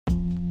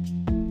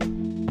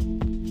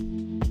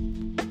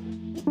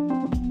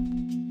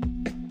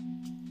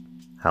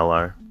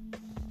Hello.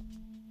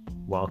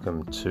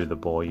 Welcome to the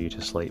Bore You to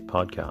Sleep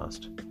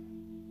podcast.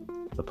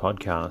 The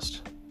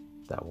podcast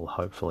that will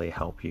hopefully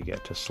help you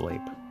get to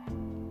sleep.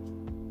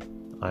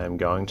 I am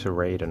going to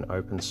read an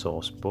open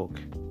source book,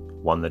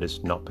 one that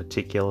is not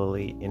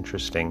particularly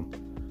interesting,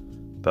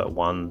 but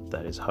one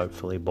that is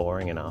hopefully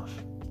boring enough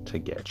to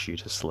get you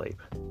to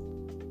sleep.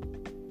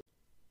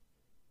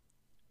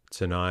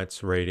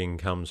 Tonight's reading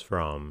comes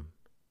from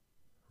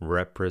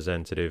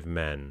Representative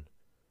Men,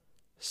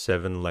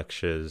 7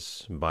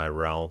 Lectures by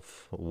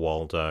Ralph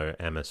Waldo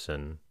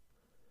Emerson.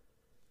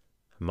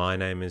 My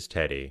name is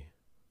Teddy,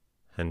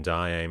 and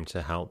I aim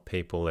to help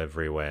people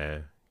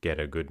everywhere get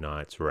a good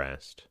night's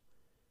rest.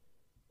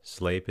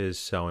 Sleep is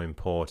so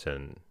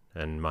important,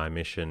 and my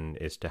mission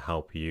is to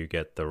help you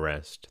get the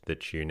rest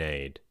that you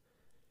need.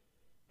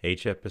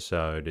 Each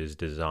episode is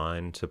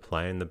designed to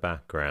play in the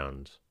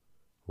background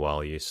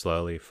while you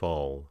slowly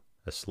fall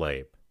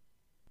asleep.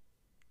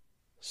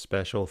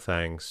 Special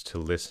thanks to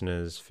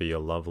listeners for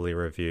your lovely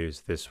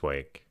reviews this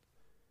week.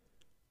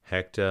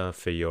 Hector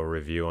for your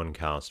review on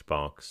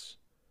Castbox,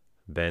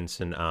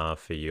 Benson R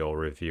for your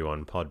review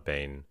on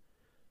Podbean,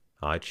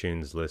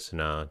 iTunes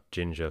listener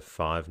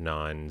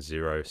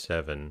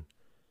Ginger5907,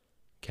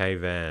 K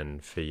Van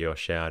for your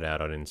shout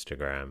out on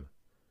Instagram.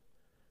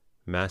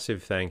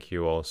 Massive thank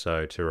you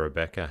also to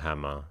Rebecca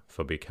Hammer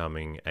for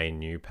becoming a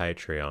new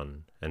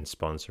Patreon and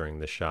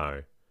sponsoring the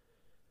show.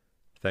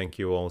 Thank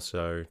you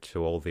also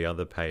to all the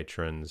other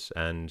patrons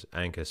and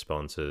anchor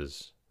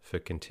sponsors for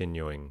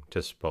continuing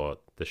to support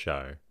the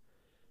show.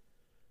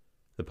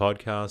 The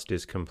podcast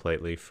is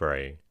completely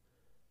free,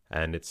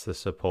 and it's the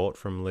support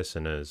from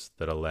listeners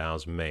that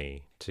allows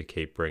me to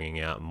keep bringing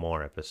out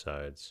more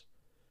episodes.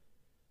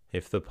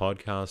 If the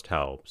podcast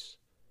helps,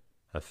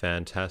 a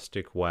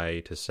fantastic way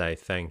to say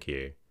thank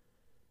you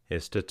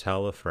is to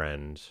tell a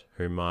friend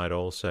who might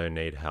also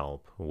need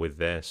help with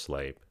their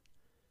sleep.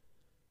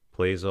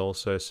 Please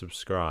also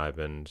subscribe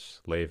and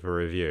leave a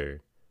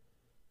review.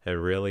 It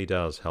really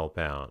does help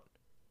out.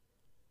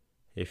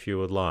 If you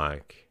would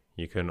like,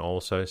 you can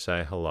also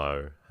say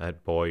hello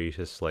at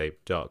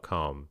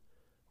boreyoutosleep.com,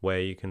 where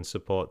you can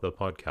support the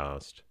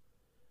podcast.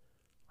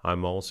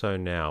 I'm also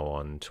now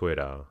on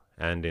Twitter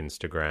and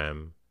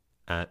Instagram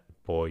at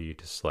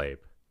boreyoutosleep.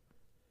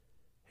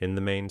 In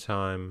the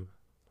meantime,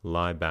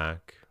 lie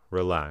back,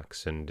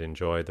 relax, and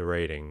enjoy the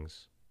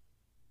readings.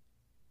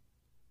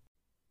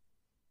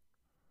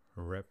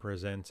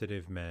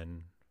 Representative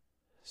Men,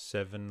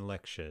 7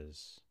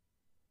 Lectures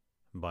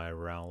by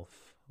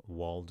Ralph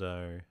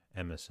Waldo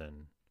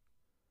Emerson.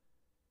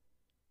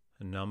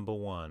 Number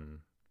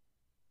 1.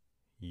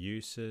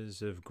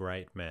 Uses of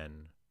Great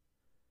Men.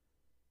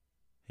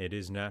 It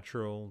is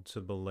natural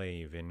to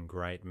believe in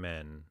great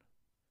men.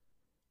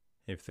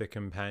 If the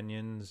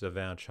companions of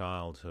our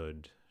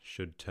childhood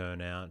should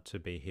turn out to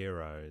be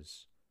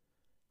heroes,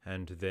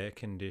 and their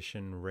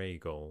condition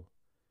regal,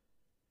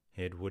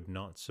 it would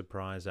not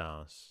surprise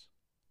us.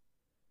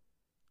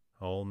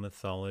 All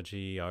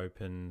mythology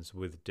opens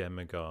with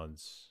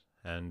demigods,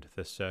 and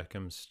the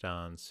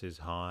circumstance is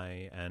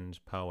high and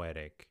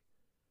poetic.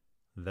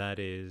 That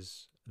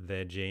is,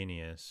 their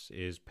genius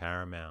is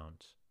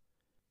paramount.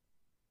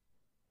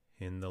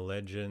 In the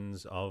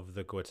legends of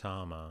the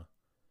Gautama,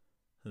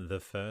 the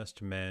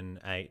first men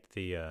ate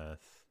the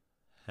earth,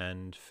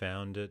 and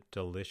found it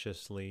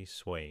deliciously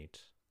sweet.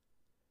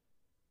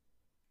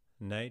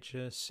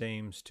 Nature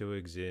seems to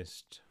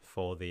exist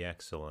for the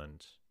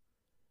excellent.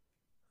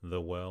 The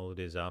world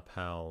is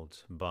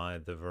upheld by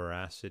the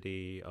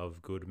veracity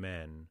of good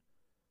men.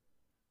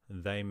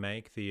 They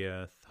make the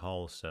earth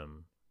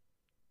wholesome.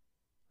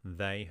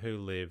 They who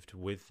lived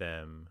with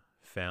them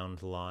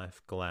found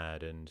life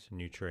glad and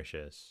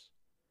nutritious.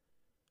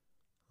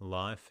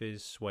 Life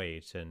is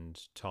sweet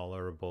and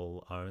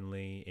tolerable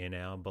only in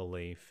our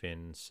belief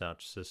in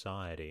such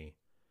society,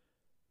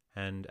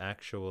 and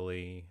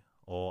actually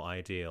or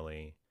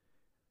ideally,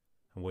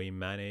 we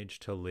manage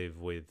to live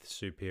with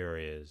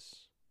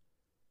superiors.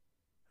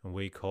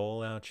 We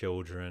call our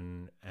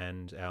children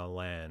and our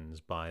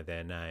lands by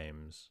their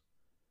names.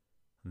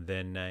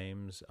 Their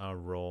names are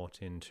wrought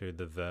into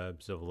the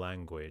verbs of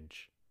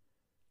language.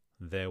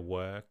 Their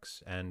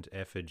works and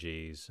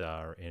effigies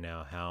are in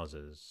our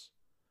houses,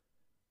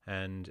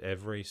 and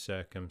every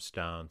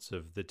circumstance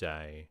of the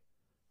day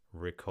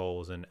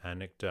recalls an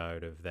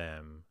anecdote of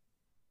them.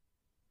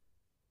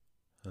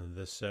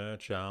 The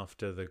search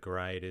after the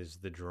great is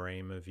the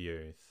dream of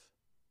youth,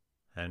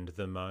 and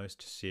the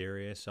most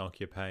serious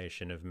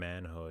occupation of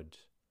manhood.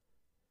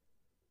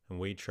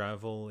 We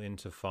travel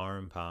into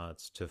foreign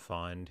parts to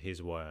find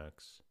his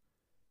works,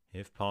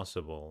 if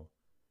possible,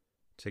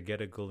 to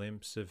get a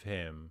glimpse of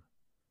him.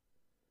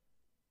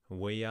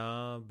 We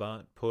are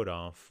but put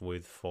off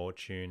with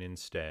fortune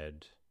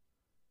instead.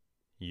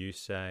 You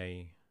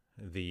say,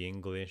 the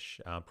English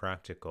are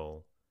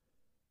practical.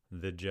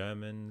 The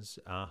Germans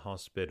are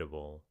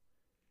hospitable.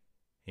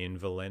 In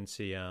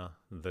Valencia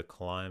the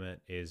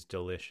climate is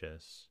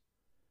delicious,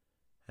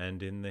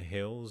 and in the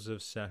hills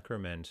of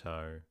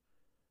Sacramento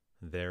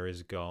there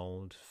is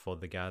gold for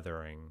the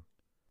gathering.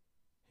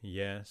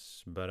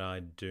 Yes, but I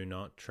do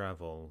not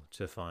travel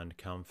to find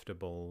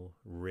comfortable,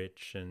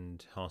 rich,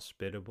 and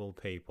hospitable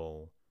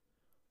people,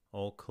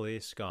 or clear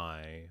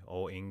sky,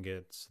 or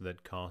ingots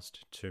that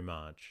cost too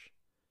much.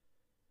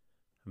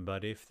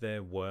 But if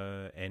there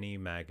were any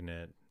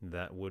magnet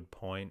that would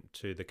point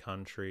to the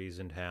countries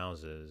and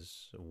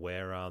houses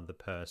where are the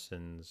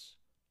persons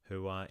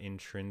who are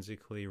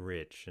intrinsically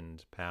rich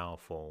and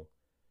powerful,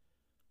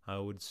 I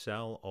would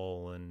sell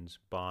all and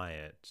buy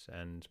it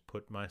and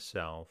put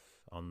myself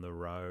on the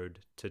road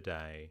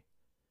today.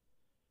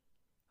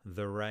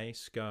 The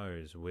race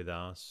goes with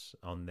us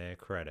on their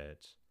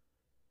credit.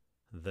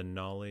 The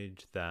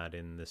knowledge that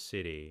in the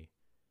city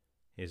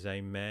is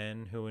a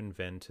man who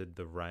invented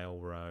the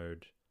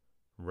railroad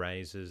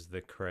raises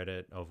the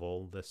credit of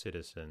all the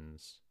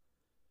citizens.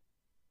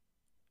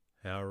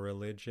 Our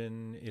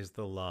religion is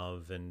the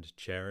love and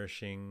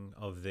cherishing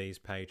of these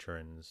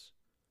patrons.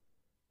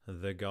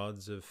 The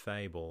gods of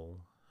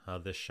fable are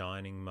the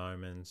shining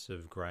moments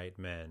of great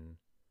men.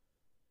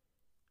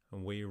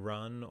 We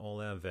run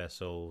all our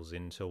vessels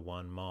into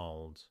one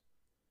mould.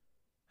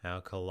 Our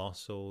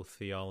colossal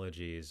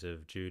theologies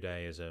of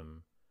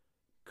Judaism,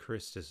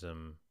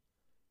 Christism,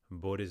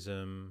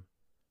 Buddhism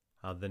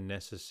are the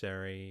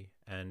necessary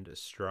and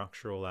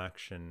structural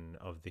action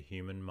of the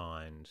human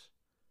mind.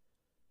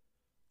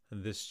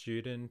 The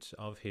student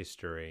of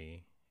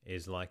history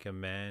is like a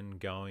man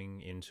going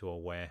into a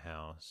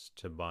warehouse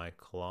to buy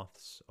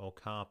cloths or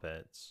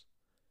carpets.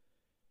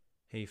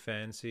 He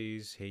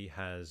fancies he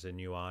has a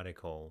new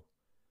article.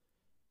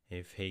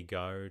 If he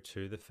go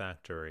to the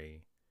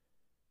factory,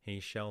 he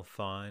shall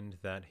find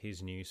that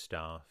his new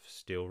stuff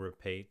still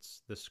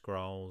repeats the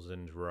scrolls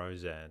and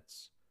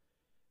rosettes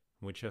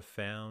which are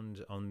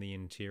found on the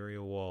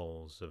interior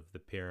walls of the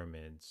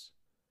pyramids.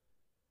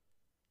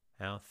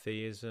 Our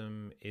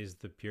theism is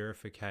the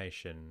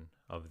purification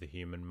of the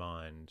human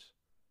mind.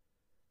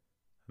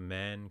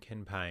 Man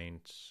can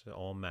paint,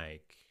 or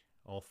make,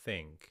 or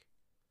think,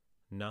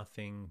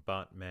 nothing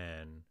but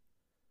man.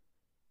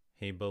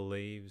 He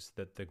believes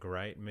that the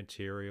great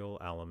material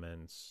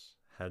elements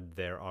had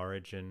their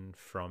origin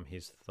from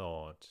his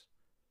thought,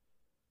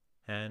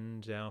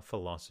 and our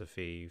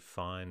philosophy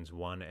finds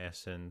one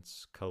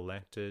essence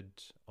collected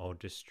or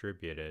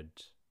distributed.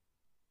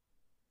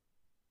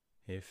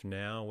 If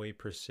now we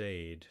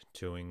proceed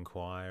to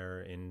inquire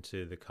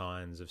into the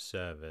kinds of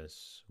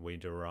service we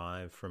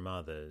derive from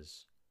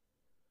others,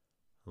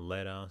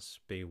 let us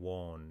be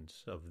warned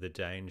of the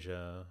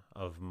danger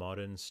of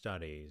modern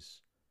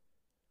studies,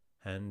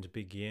 and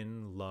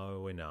begin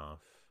low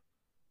enough.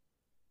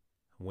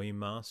 We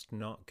must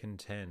not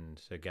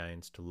contend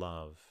against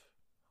love,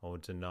 or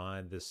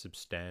deny the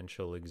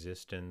substantial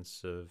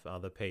existence of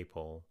other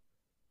people.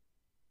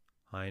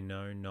 I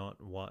know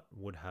not what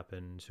would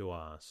happen to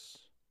us.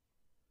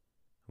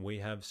 We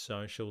have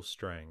social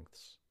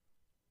strengths.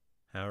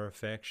 Our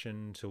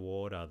affection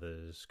toward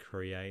others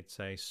creates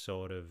a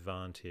sort of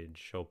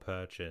vantage or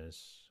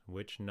purchase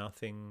which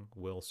nothing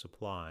will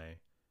supply.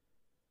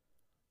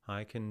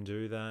 I can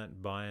do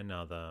that by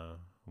another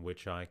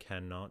which I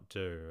cannot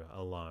do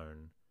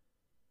alone.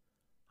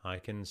 I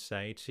can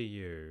say to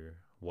you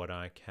what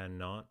I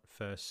cannot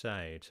first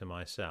say to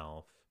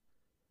myself.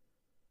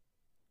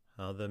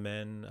 Other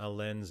men are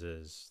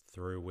lenses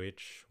through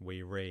which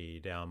we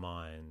read our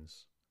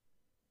minds.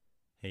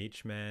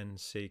 Each man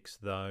seeks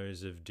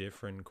those of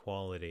different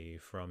quality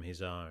from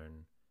his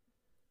own,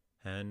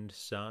 and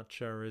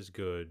such are as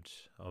good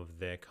of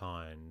their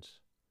kind.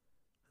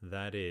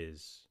 That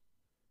is,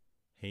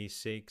 he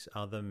seeks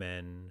other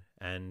men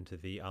and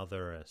the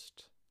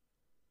otherest.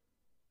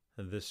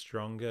 The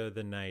stronger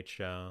the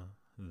nature,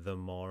 the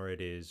more it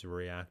is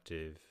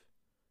reactive.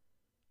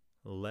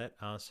 Let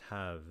us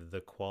have the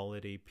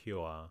quality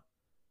pure.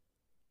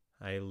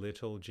 A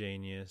little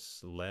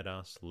genius let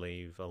us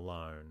leave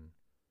alone.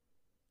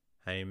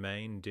 A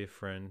main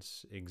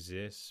difference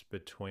exists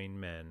between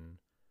men,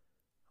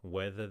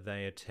 whether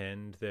they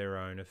attend their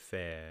own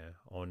affair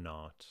or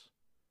not.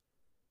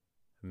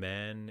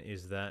 Man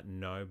is that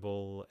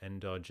noble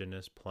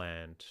endogenous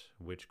plant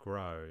which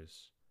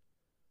grows,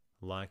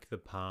 like the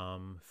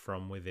palm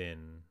from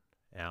within,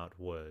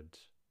 outward.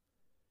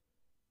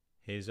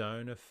 His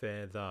own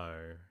affair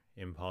though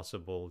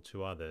impossible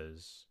to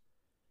others,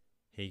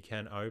 he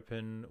can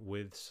open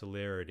with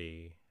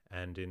celerity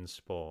and in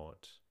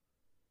sport.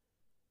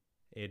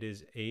 It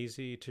is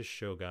easy to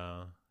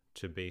sugar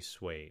to be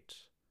sweet,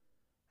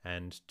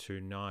 and to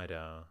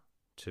nitre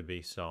to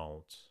be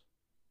salt.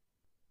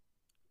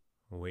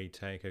 We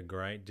take a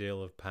great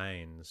deal of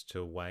pains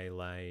to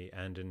waylay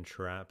and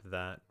entrap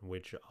that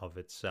which of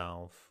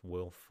itself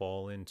will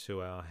fall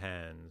into our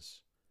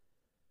hands.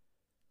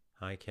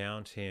 I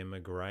count him a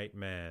great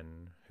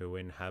man who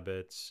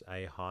inhabits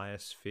a higher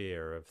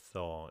sphere of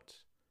thought,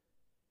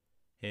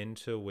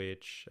 into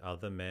which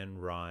other men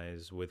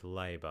rise with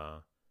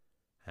labour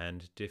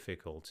and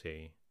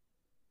difficulty.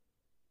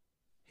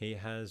 He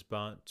has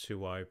but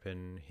to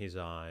open his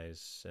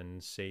eyes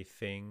and see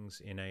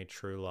things in a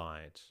true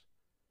light,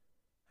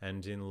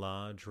 and in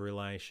large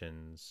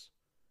relations,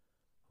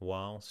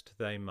 whilst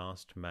they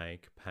must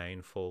make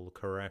painful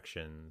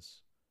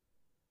corrections,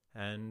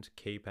 and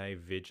keep a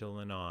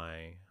vigilant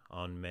eye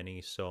on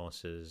many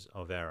sources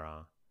of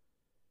error.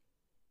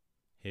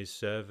 His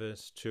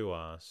service to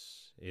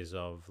us is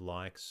of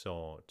like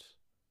sort.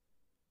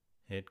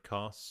 It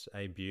costs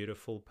a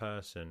beautiful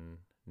person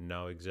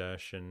no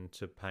exertion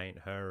to paint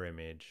her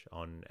image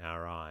on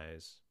our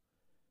eyes.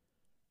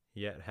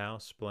 Yet how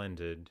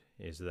splendid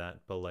is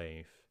that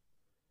belief!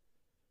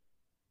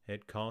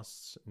 It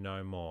costs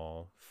no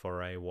more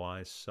for a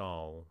wise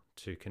soul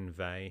to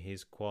convey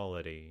his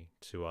quality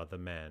to other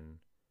men,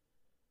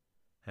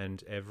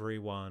 and every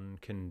one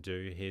can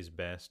do his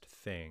best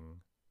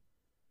thing.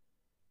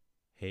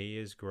 He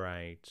is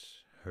great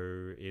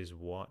who is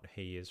what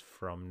he is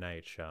from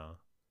nature,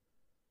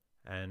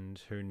 and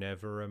who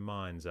never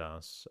reminds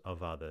us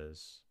of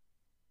others.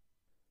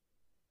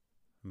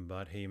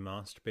 But he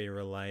must be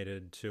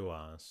related to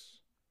us,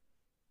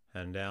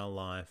 and our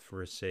life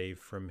receive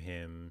from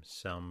him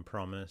some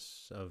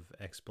promise of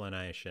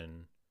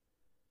explanation.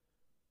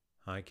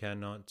 I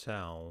cannot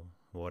tell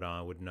what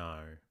I would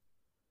know,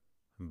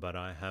 but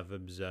I have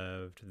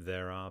observed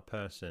there are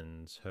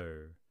persons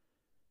who,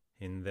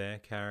 in their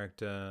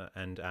character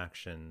and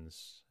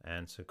actions,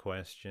 answer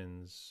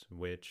questions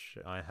which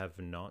I have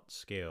not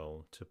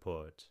skill to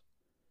put.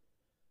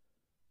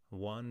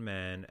 One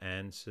man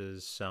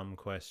answers some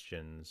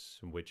questions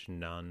which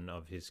none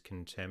of his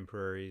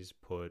contemporaries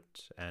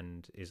put,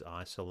 and is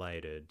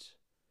isolated.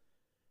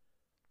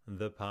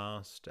 The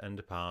past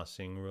and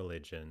passing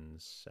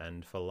religions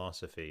and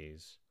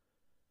philosophies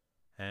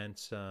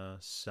answer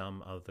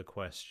some other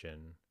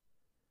question.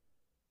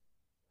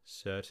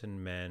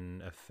 Certain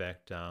men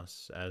affect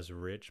us as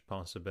rich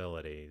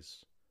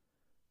possibilities,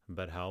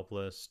 but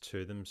helpless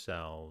to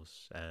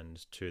themselves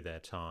and to their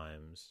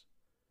times.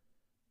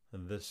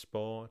 The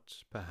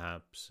sport,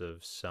 perhaps,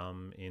 of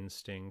some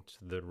instinct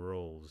that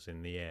rules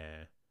in the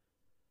air.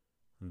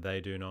 They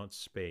do not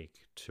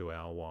speak to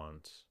our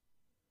want.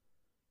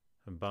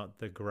 But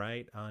the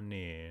great are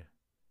near.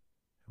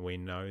 We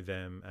know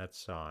them at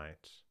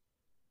sight.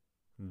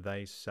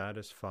 They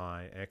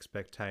satisfy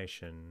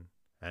expectation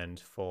and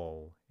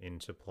fall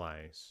into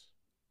place.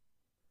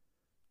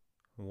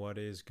 What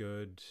is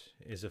good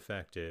is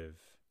effective,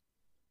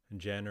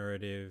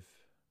 generative,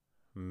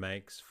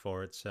 makes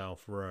for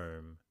itself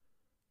room,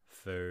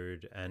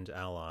 food and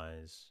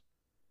allies.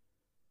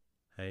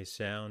 A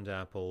sound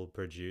apple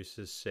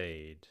produces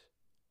seed,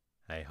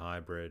 a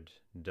hybrid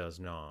does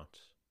not.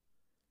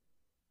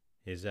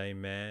 Is a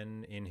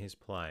man in his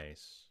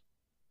place?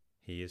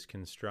 He is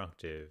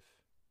constructive,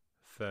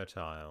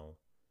 fertile,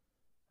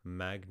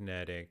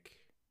 magnetic,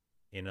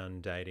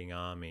 inundating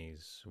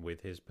armies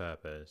with his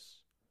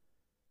purpose,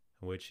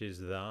 which is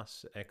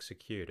thus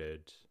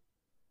executed.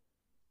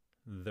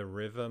 The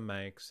river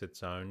makes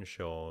its own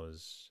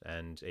shores,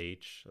 and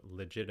each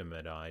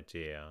legitimate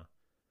idea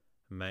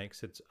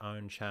makes its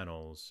own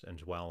channels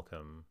and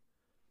welcome.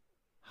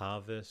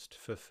 Harvest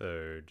for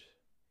food,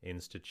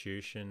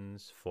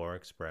 institutions for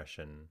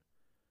expression,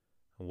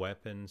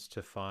 weapons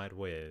to fight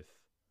with,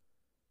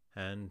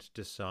 and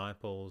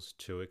disciples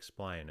to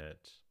explain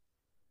it.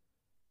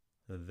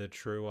 The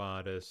true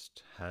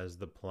artist has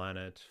the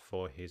planet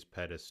for his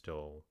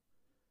pedestal,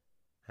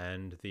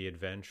 and the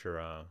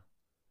adventurer,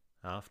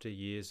 after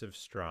years of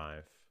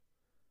strife,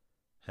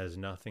 has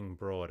nothing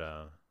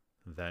broader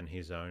than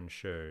his own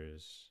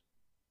shoes.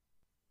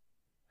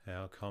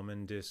 Our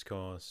common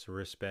discourse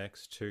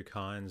respects two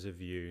kinds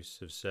of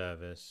use of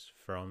service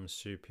from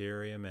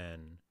superior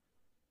men.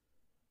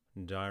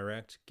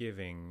 Direct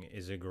giving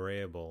is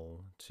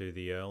agreeable to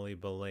the early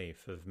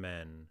belief of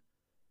men.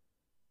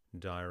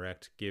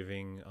 Direct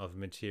giving of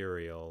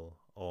material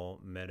or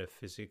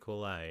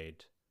metaphysical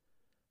aid,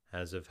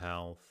 as of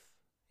health,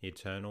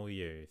 eternal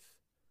youth,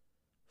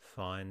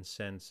 fine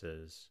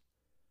senses,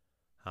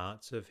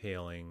 arts of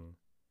healing,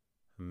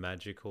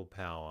 magical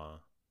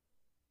power,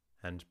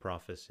 and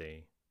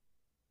prophecy.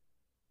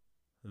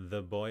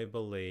 The boy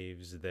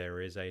believes there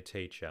is a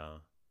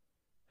teacher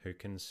who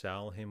can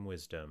sell him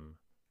wisdom.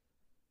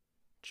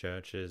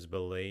 Churches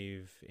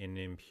believe in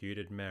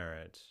imputed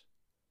merit,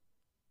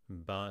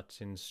 but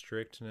in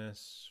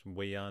strictness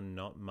we are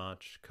not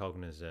much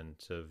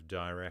cognizant of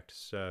direct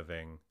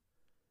serving.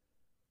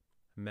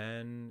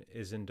 Man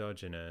is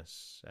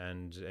endogenous,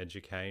 and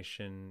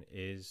education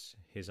is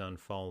his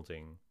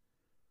unfolding.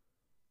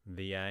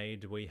 The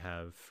aid we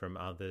have from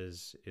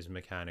others is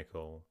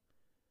mechanical,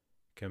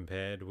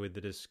 compared with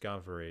the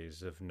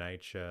discoveries of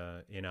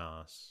nature in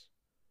us.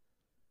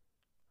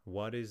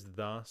 What is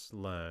thus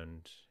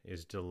learned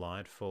is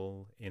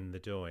delightful in the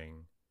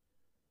doing,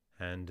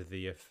 and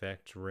the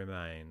effect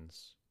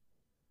remains.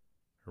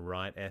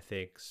 Right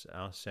ethics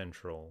are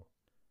central,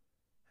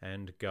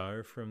 and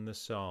go from the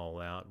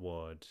soul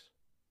outward.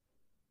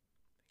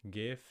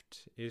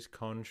 Gift is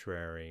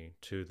contrary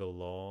to the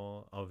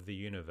law of the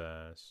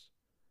universe.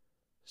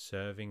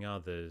 Serving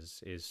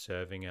others is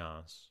serving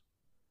us.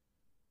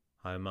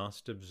 I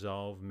must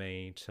absolve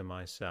me to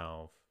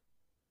myself.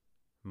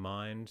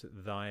 Mind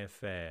thy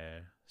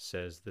affair,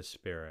 says the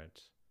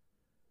Spirit.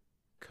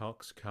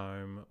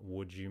 Coxcomb,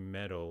 would you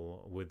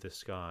meddle with the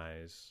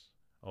skies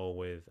or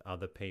with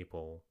other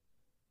people?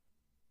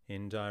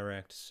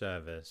 Indirect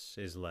service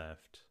is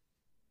left.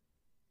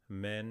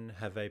 Men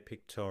have a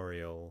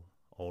pictorial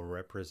or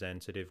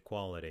representative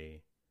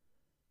quality,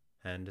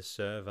 and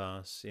serve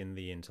us in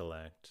the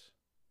intellect.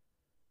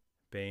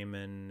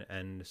 Beeman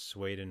and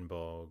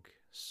Swedenborg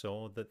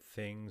saw that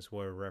things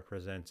were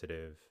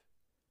representative.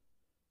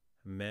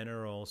 Men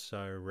are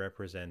also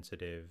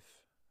representative,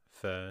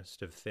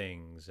 first of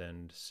things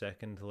and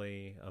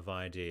secondly of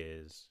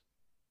ideas.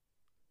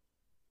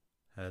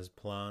 As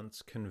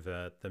plants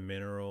convert the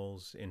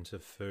minerals into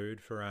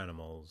food for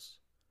animals,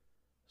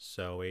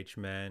 so each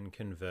man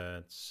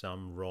converts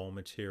some raw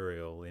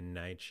material in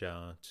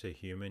nature to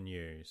human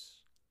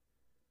use.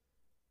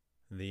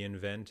 The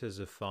inventors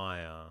of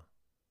fire,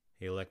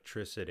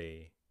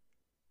 electricity,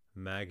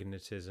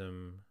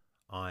 magnetism,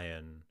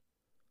 iron,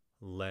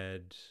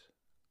 lead,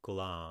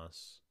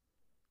 glass,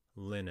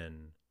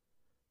 linen,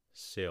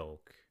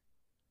 silk,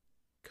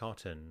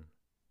 cotton,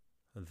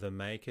 the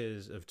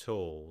makers of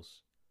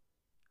tools,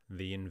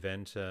 the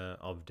inventor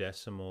of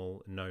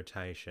decimal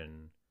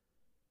notation,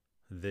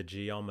 the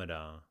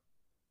geometer,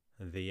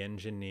 the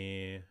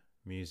engineer,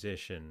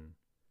 musician,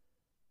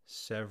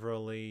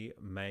 severally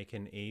make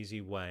an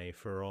easy way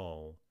for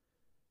all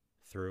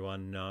through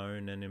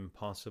unknown and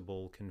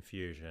impossible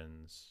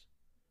confusions.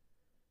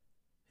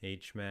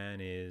 Each man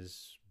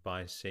is,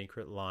 by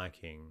secret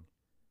liking,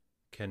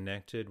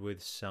 connected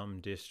with some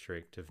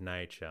district of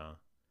nature,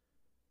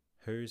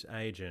 whose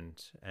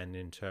agent and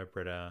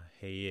interpreter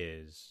he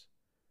is,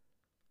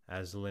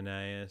 as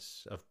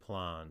Linnaeus of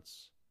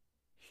plants,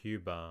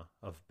 Huber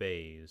of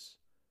bees,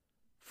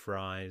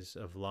 Fries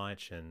of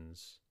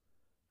lichens,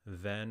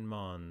 Van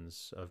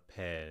Mons of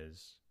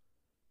pears,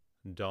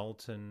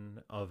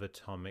 Dalton of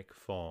atomic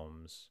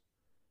forms,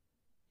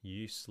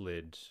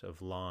 Euclid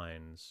of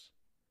lines,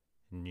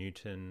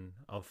 Newton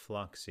of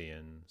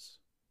fluxions.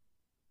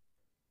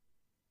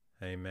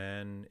 A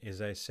man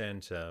is a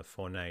centre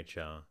for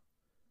nature,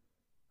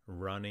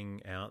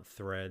 running out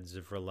threads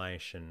of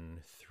relation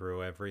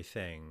through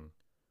everything,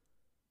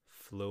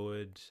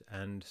 fluid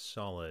and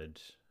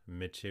solid,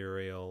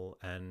 material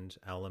and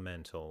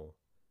elemental.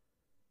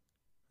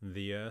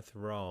 The earth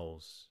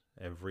rolls,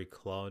 every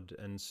clod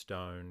and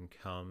stone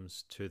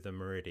comes to the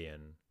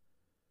meridian,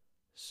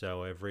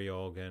 so every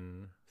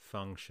organ,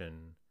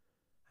 function,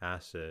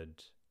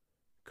 acid,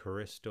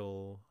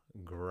 crystal,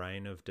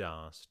 grain of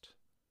dust,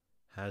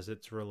 has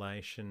its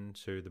relation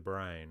to the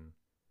brain.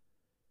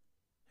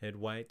 It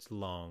waits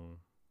long,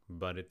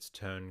 but its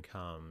turn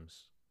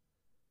comes.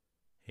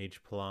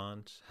 Each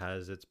plant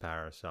has its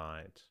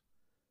parasite,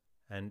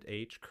 and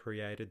each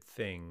created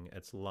thing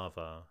its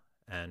lover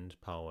and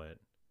poet.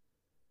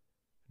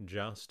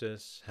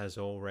 Justice has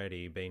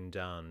already been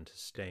done to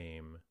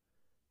steam,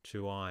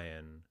 to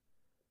iron,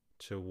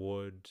 to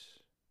wood,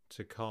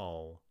 to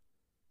coal,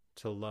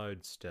 to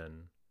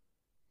lodestone,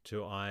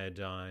 to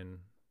iodine,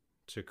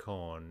 to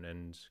corn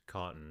and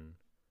cotton.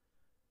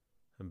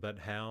 But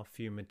how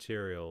few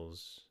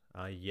materials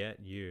are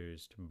yet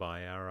used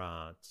by our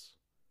arts.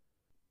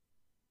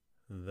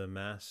 The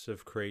mass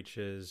of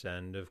creatures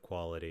and of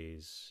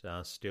qualities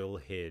are still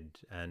hid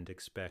and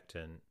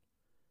expectant.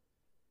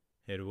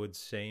 It would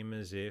seem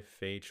as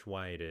if each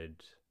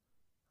waited,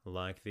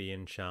 like the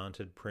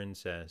enchanted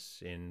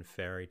princess in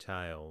fairy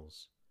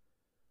tales,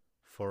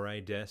 for a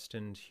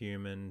destined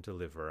human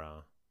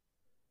deliverer.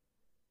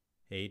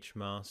 Each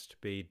must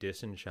be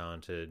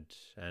disenchanted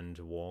and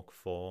walk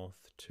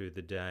forth to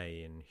the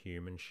day in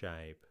human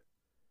shape.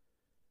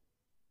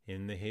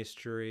 In the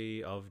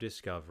history of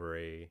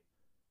discovery,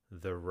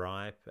 the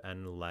ripe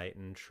and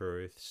latent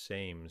truth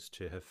seems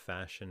to have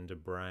fashioned a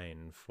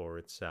brain for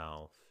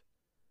itself.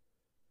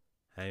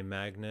 A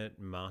magnet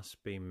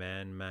must be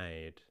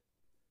man-made,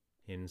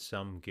 in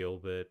some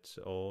Gilbert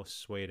or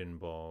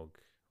Swedenborg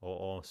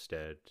or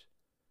Orsted,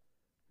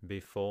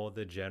 before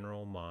the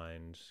general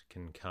mind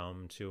can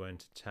come to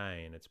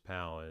entertain its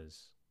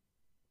powers.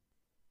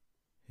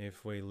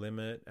 If we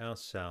limit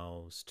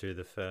ourselves to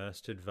the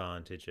first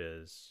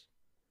advantages,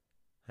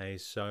 a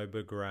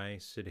sober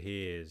grace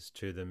adheres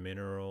to the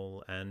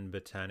mineral and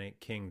botanic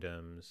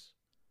kingdoms,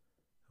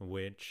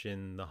 which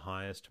in the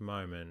highest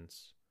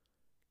moments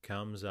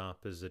comes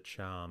up as a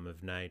charm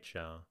of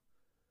nature,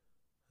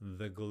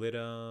 the glitter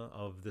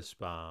of the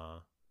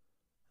spar,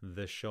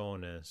 the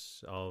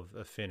sureness of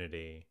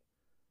affinity,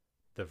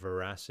 the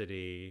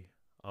veracity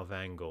of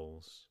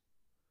angles.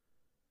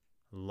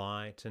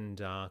 Light and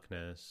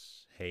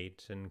darkness,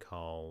 heat and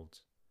cold,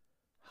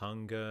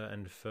 hunger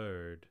and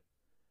food,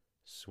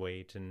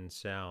 sweet and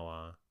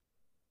sour,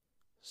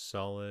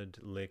 solid,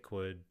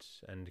 liquid,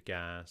 and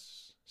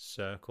gas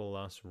circle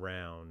us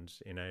round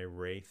in a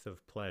wreath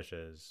of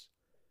pleasures,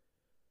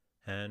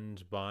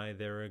 and by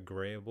their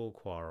agreeable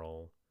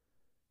quarrel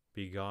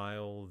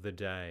beguile the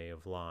day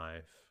of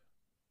life.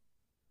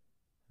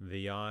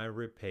 The eye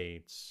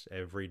repeats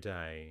every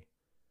day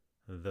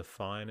the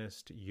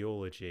finest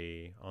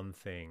eulogy on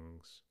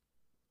things.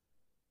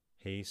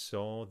 He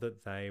saw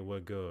that they were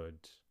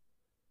good,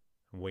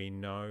 We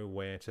know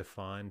where to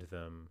find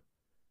them,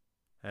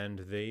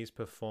 and these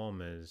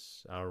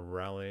performers are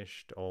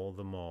relished all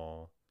the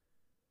more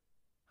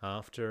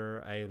after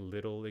a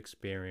little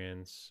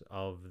experience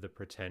of the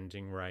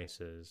pretending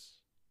races.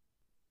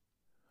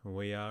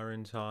 We are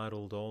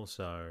entitled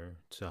also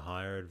to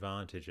higher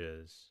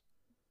advantages.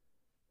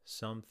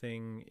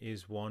 Something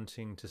is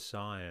wanting to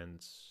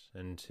science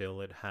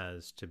until it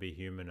has to be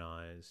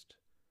humanized.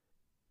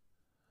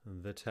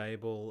 The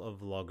table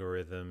of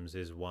logarithms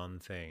is one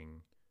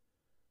thing,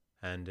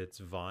 and its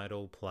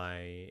vital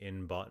play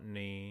in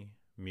botany,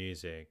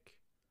 music,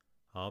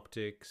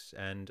 optics,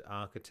 and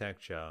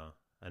architecture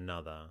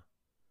another.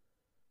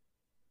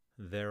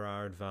 There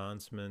are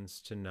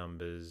advancements to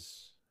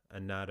numbers,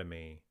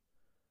 anatomy,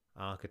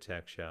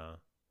 architecture,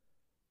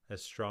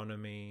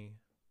 astronomy,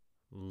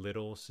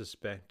 little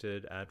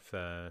suspected at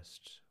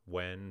first,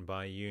 when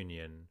by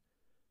union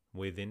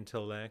with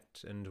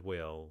intellect and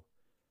will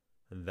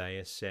they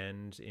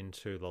ascend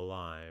into the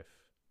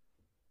life,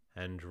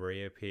 and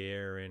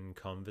reappear in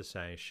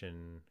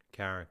conversation,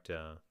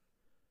 character,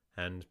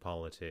 and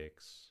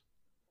politics.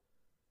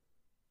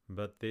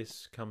 But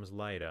this comes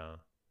later.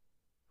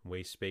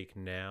 We speak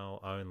now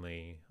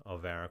only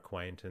of our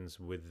acquaintance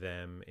with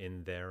them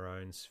in their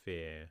own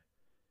sphere,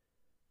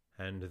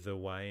 and the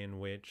way in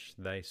which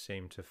they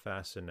seem to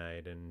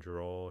fascinate and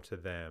draw to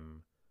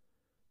them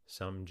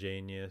some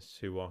genius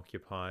who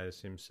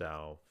occupies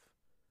himself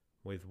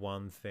with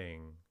one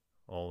thing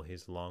all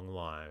his long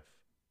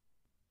life.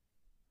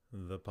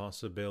 The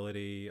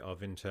possibility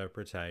of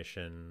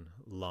interpretation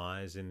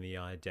lies in the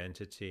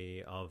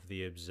identity of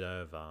the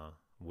observer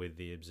with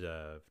the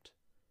observed.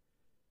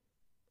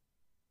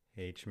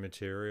 Each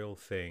material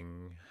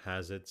thing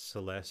has its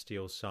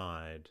celestial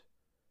side,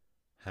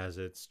 has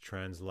its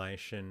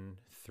translation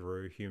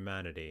through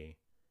humanity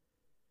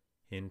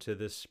into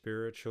the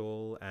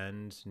spiritual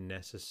and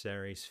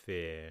necessary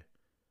sphere,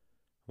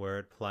 where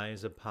it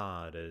plays a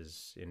part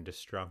as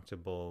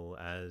indestructible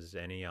as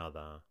any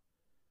other.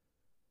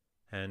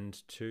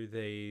 And to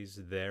these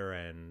their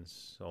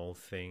ends all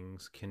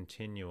things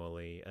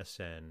continually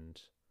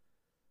ascend.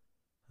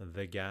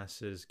 The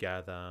gases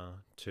gather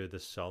to the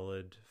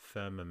solid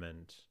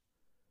firmament.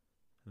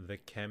 The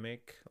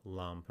chemic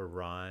lump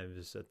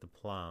arrives at the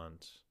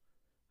plant,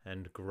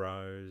 and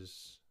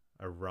grows,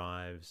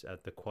 arrives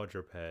at the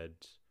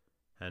quadruped,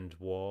 and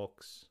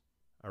walks,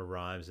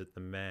 arrives at the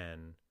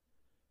man,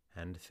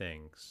 and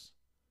thinks.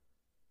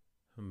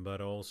 But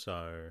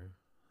also,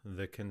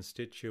 the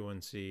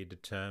constituency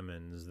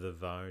determines the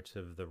vote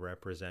of the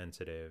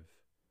representative.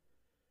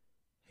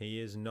 He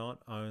is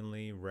not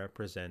only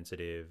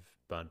representative,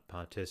 but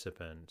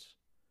participant.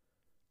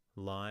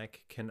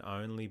 Like can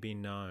only be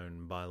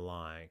known by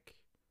like.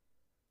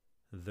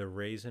 The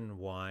reason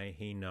why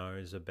he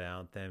knows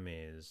about them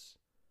is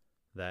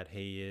that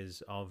he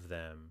is of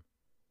them.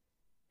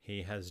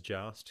 He has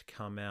just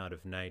come out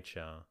of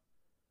nature,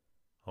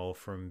 or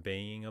from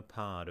being a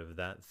part of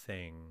that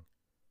thing.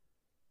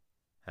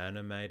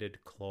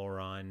 Animated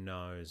chlorine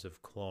knows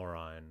of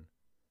chlorine,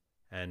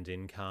 and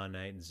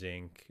incarnate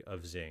zinc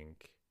of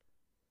zinc.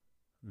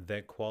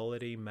 Their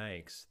quality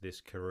makes this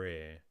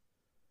career,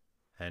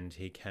 and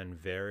he can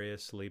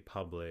variously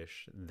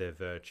publish their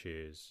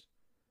virtues,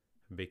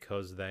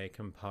 because they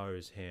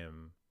compose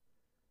him.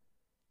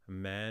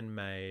 Man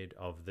made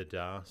of the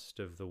dust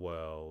of the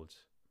world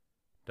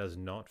does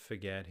not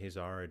forget his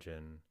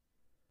origin,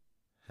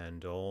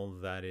 and all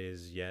that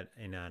is yet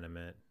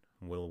inanimate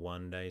will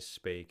one day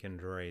speak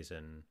and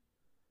reason.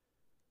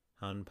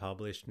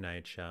 Unpublished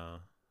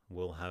nature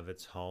will have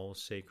its whole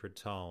secret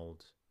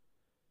told.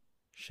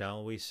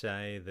 Shall we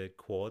say that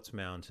quartz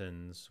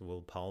mountains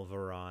will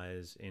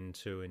pulverize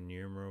into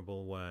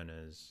innumerable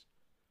Werners,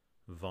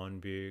 Von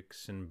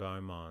Buchs and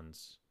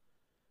Beaumonts,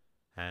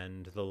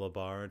 and the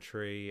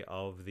laboratory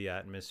of the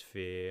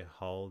atmosphere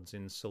holds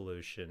in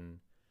solution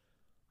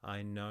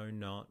I know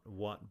not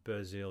what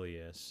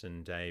Berzelius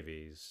and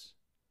Davies.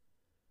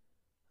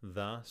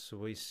 Thus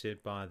we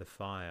sit by the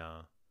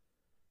fire,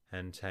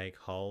 and take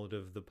hold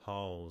of the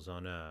poles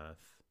on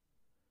earth.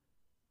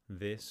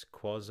 This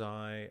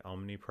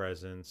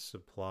quasi-omnipresence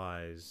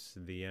supplies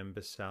the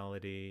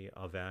imbecility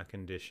of our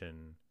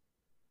condition.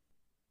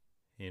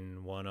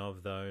 In one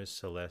of those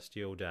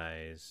celestial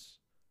days,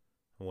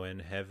 when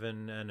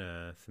heaven and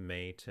earth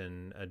meet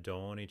and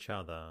adorn each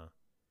other,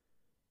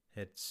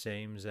 it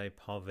seems a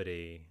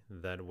poverty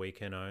that we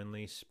can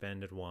only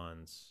spend at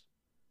once.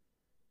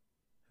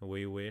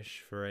 We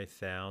wish for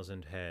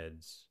 1,000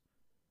 heads,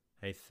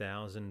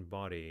 1,000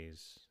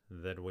 bodies,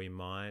 that we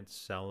might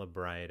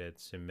celebrate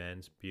its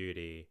immense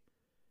beauty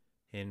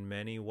in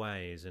many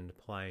ways and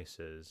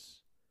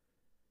places.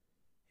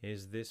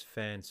 Is this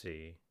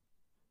fancy?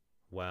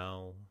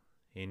 Well,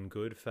 in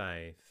good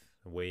faith,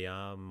 we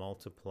are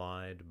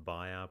multiplied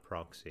by our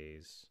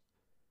proxies.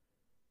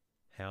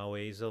 How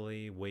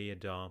easily we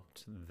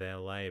adopt their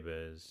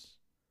labours.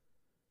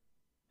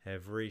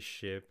 Every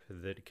ship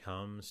that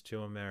comes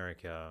to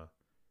America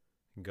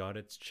got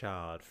its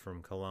chart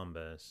from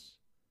Columbus.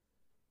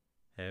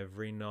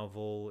 Every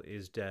novel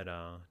is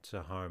debtor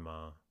to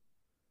Homer.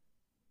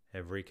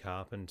 Every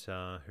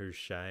carpenter who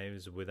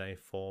shaves with a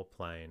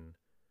foreplane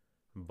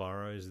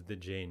borrows the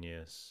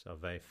genius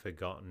of a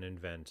forgotten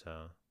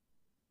inventor.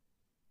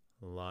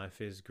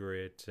 Life is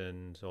grit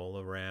and all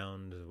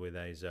around with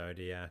a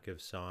zodiac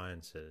of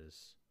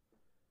sciences,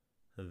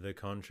 the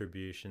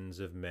contributions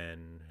of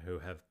men who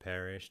have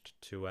perished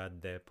to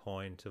add their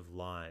point of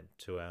light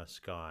to our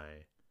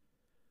sky.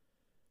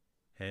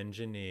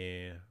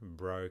 Engineer,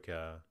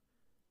 broker,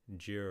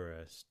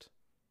 jurist,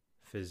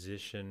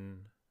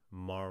 physician,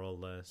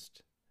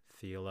 moralist,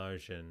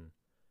 theologian,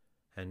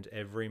 and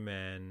every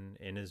man,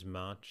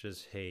 inasmuch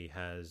as he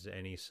has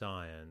any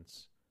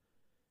science,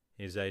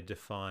 is a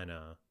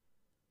definer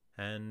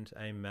and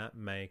a map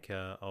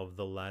maker of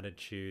the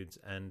latitudes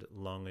and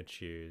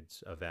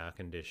longitudes of our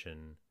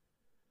condition.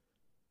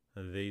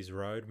 These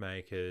road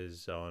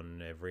makers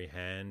on every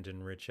hand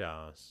enrich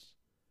us.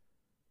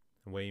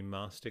 We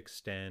must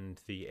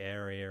extend the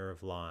area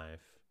of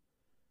life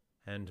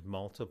and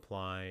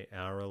multiply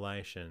our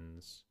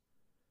relations.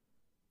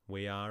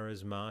 We are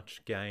as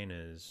much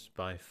gainers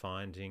by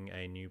finding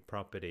a new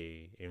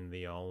property in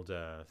the old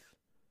earth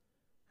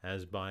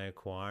as by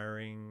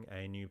acquiring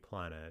a new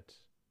planet.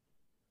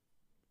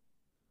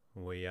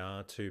 We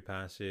are too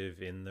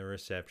passive in the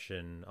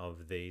reception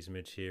of these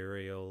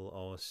material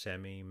or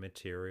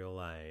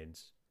semi-material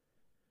aids.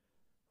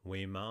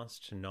 We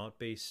must not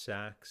be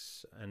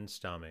sacks and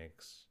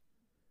stomachs.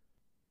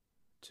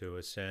 To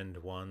ascend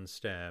one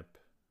step,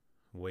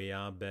 we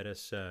are better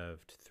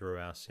served through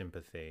our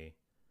sympathy.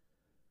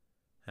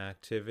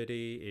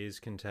 Activity is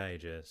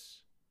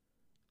contagious.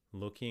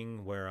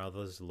 Looking where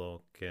others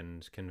look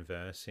and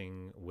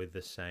conversing with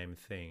the same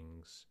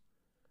things,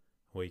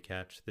 we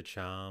catch the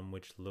charm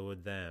which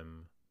lured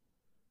them.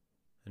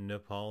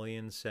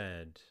 Napoleon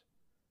said,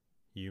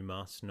 "You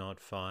must not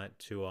fight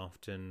too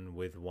often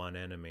with one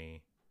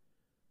enemy,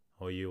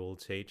 or you will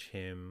teach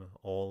him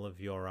all of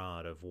your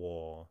art of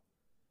war.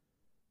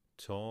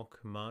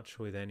 Talk much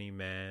with any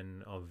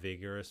man of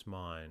vigorous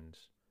mind,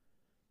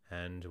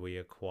 and we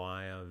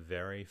acquire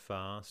very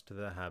fast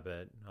the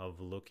habit of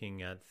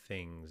looking at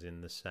things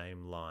in the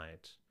same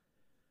light,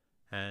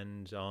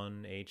 and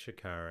on each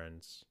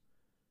occurrence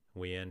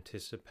we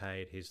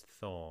anticipate his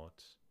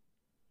thought.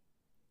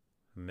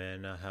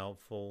 Men are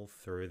helpful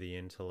through the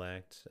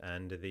intellect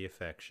and the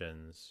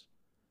affections.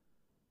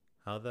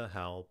 Other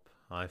help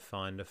I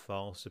find a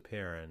false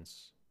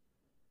appearance.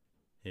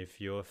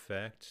 If you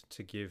affect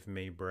to give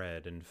me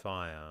bread and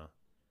fire,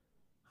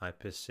 I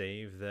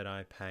perceive that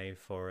I pay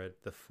for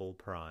it the full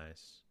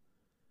price,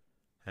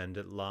 and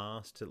at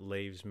last it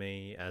leaves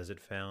me as it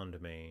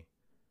found me,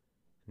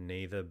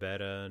 neither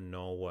better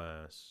nor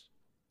worse.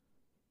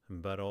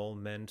 But all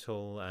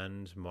mental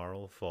and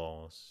moral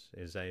force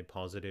is a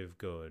positive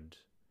good.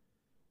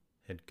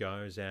 It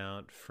goes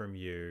out from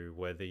you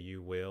whether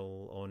you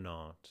will or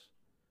not,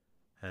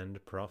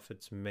 and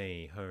profits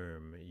me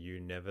whom you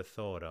never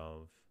thought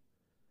of.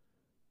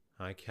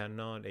 I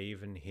cannot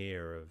even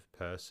hear of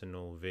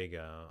personal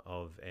vigor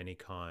of any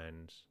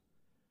kind,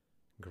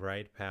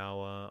 great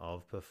power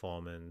of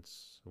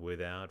performance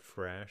without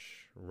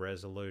fresh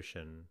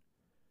resolution.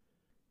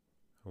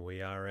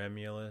 We are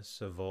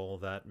emulous of all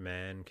that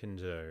man can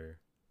do.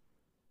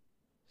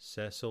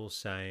 Cecil's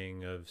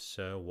saying of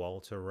Sir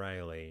Walter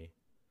Raleigh,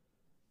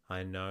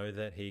 "I know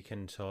that he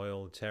can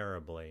toil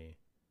terribly,"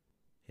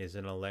 is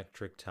an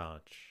electric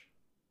touch.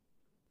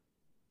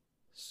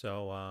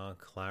 So are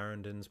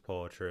Clarendon's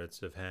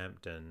portraits of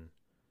Hampden,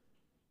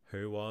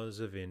 who was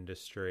of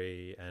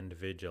industry and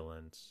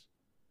vigilance,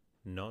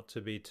 not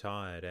to be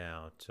tired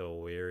out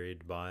or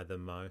wearied by the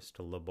most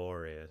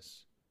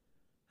laborious,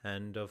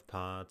 and of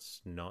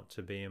parts not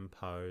to be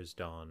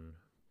imposed on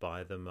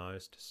by the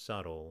most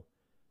subtle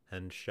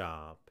and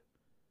sharp,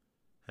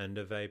 and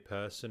of a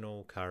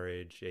personal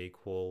courage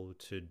equal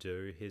to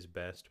do his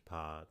best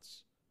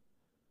parts,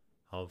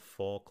 of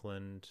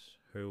Falkland,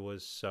 who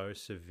was so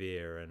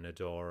severe an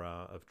adorer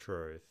of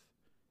truth,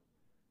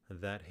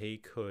 that he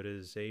could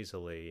as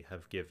easily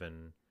have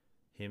given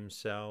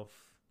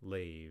himself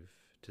leave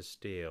to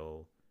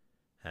steal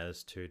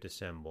as to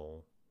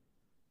dissemble.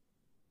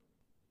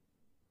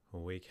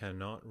 We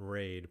cannot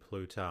read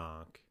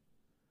Plutarch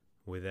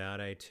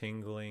without a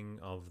tingling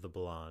of the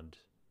blood,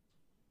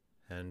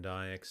 and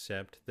I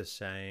accept the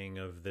saying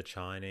of the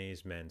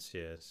Chinese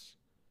Mencius,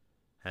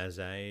 as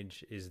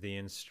age is the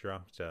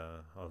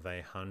instructor of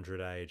 100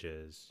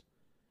 ages.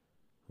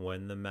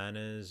 When the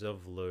manners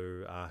of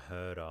Lu are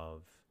heard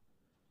of,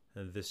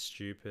 the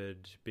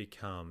stupid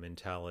become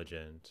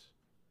intelligent,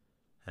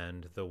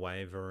 and the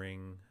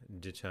wavering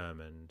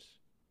determined.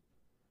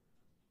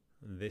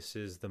 This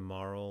is the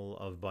moral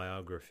of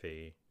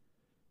biography,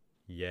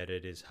 yet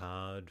it is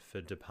hard for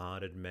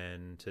departed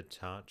men to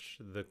touch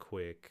the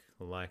quick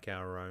like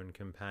our own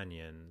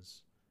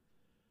companions,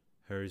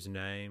 whose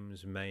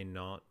names may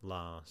not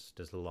last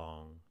as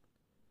long.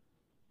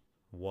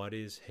 What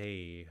is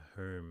he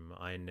whom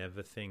I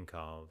never think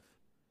of,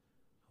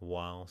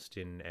 whilst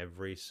in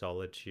every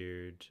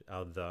solitude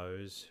are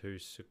those who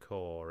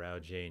succour our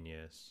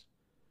genius,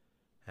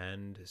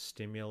 and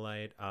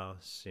stimulate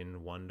us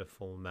in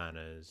wonderful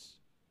manners.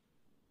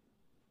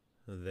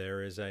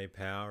 There is a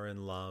power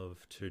in love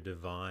to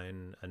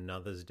divine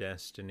another's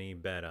destiny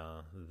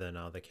better than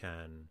other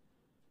can,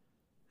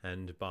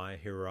 and by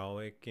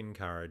heroic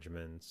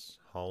encouragements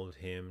hold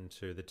him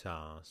to the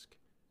task.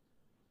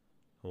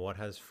 What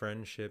has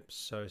friendship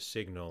so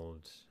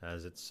signalled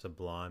as its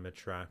sublime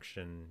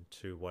attraction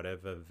to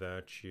whatever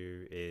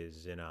virtue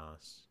is in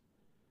us?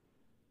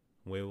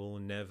 We will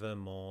never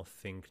more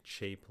think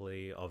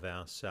cheaply of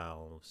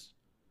ourselves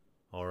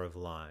or of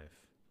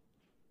life.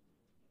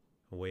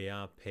 We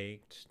are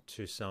piqued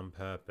to some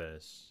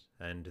purpose,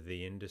 and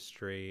the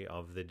industry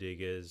of the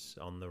diggers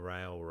on the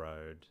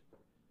railroad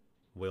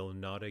will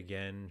not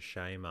again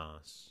shame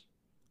us.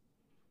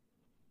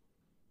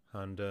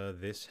 Under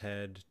this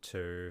head,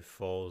 too,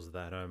 falls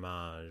that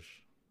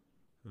homage,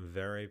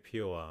 very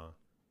pure,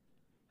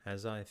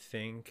 as I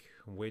think,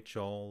 which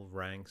all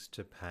ranks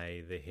to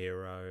pay the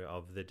hero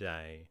of the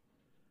day,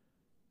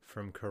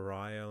 from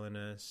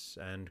Coriolanus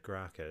and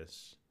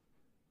Gracchus,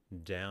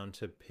 down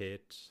to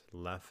Pitt,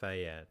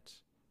 Lafayette,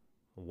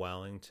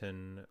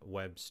 Wellington,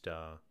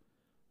 Webster,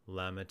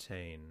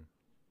 Lamartine.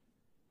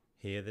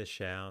 Hear the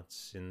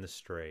shouts in the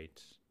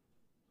street.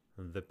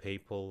 The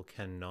people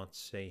cannot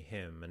see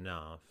him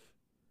enough.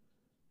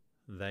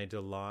 They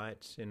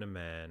delight in a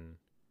man.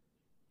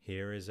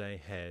 Here is a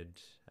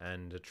head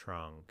and a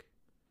trunk.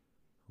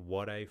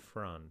 What a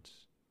front!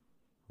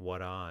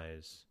 What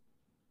eyes!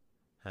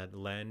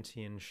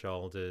 Atlantean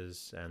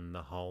shoulders, and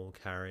the whole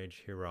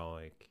carriage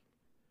heroic,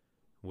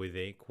 with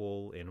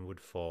equal inward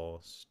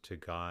force to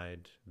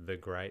guide the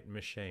great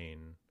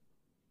machine.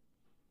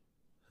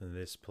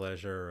 This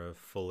pleasure of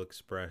full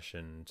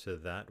expression to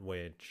that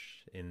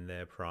which, in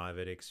their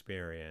private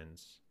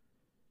experience,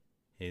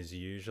 is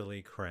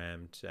usually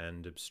cramped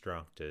and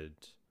obstructed,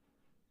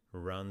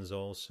 runs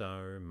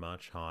also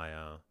much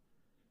higher,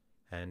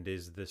 and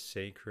is the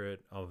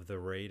secret of the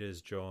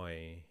reader's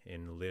joy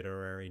in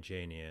literary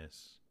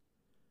genius.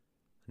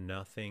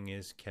 Nothing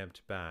is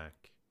kept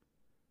back.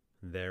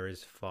 There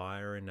is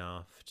fire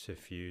enough to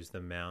fuse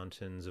the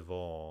mountains of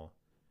awe.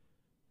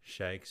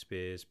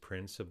 Shakespeare's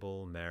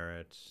principal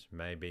merit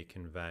may be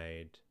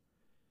conveyed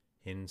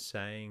in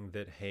saying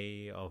that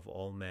he of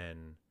all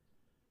men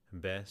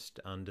best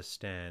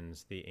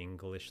understands the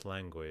English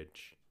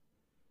language,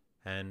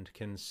 and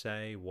can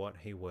say what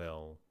he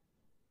will.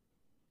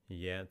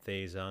 Yet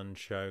these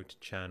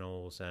unchoked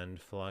channels and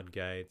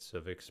floodgates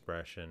of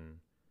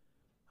expression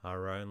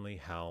are only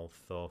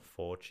health or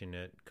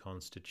fortunate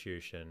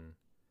constitution.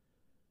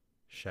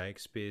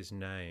 Shakespeare's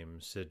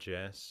name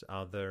suggests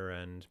other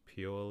and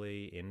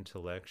purely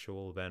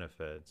intellectual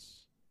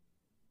benefits.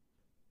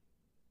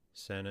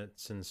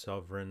 Senates and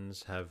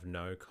sovereigns have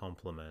no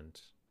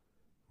complement,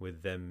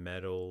 with their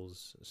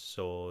medals,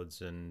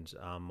 swords, and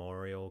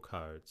armorial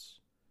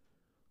coats,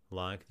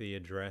 like the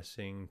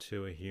addressing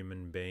to a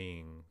human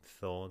being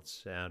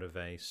thoughts out of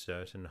a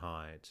certain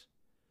height,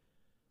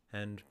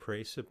 and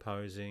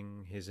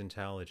presupposing his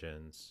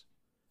intelligence.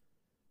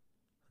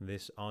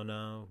 This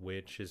honour,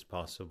 which is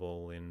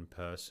possible in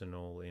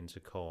personal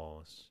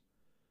intercourse,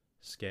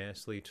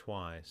 scarcely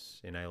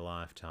twice in a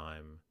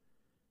lifetime,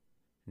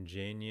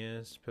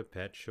 genius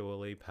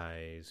perpetually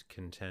pays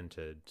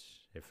contented,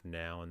 if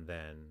now and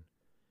then,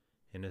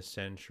 in a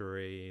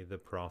century, the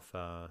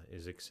proffer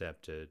is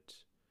accepted.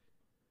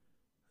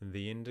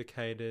 The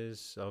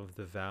indicators of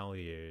the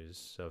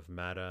values of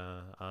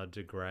matter are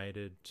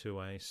degraded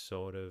to a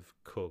sort of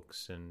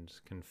cooks and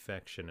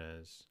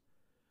confectioners,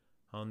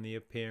 on the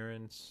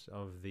appearance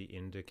of the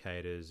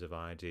indicators of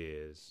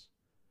ideas.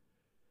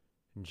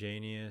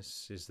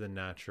 Genius is the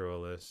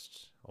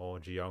naturalist or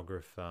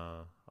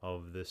geographer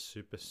of the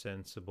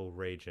supersensible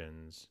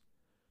regions,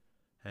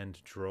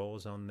 and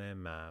draws on their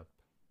map,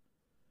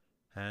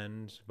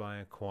 and by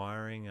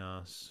acquiring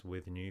us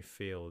with new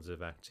fields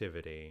of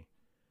activity,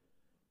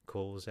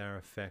 calls our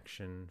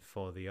affection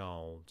for the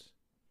old.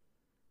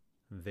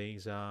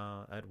 These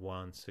are at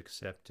once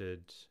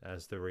accepted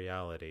as the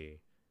reality,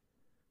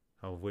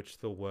 of which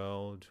the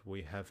world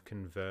we have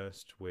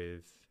conversed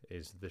with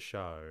is the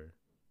show.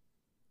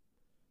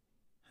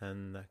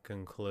 And that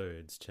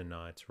concludes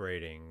tonight's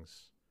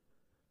readings.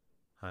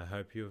 I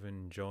hope you've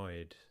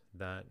enjoyed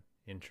that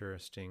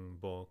interesting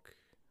book,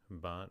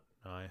 but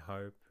I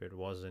hope it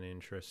wasn't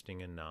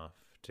interesting enough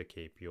to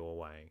keep you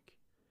awake.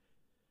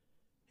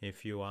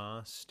 If you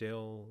are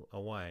still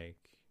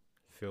awake,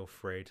 feel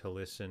free to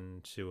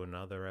listen to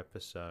another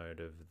episode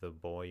of the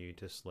Bore You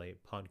to Sleep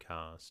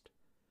podcast.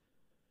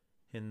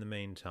 In the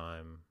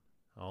meantime,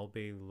 I'll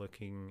be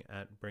looking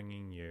at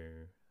bringing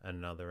you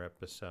another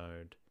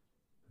episode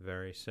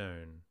very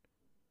soon.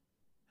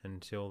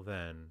 Until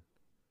then,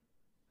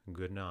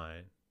 good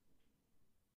night.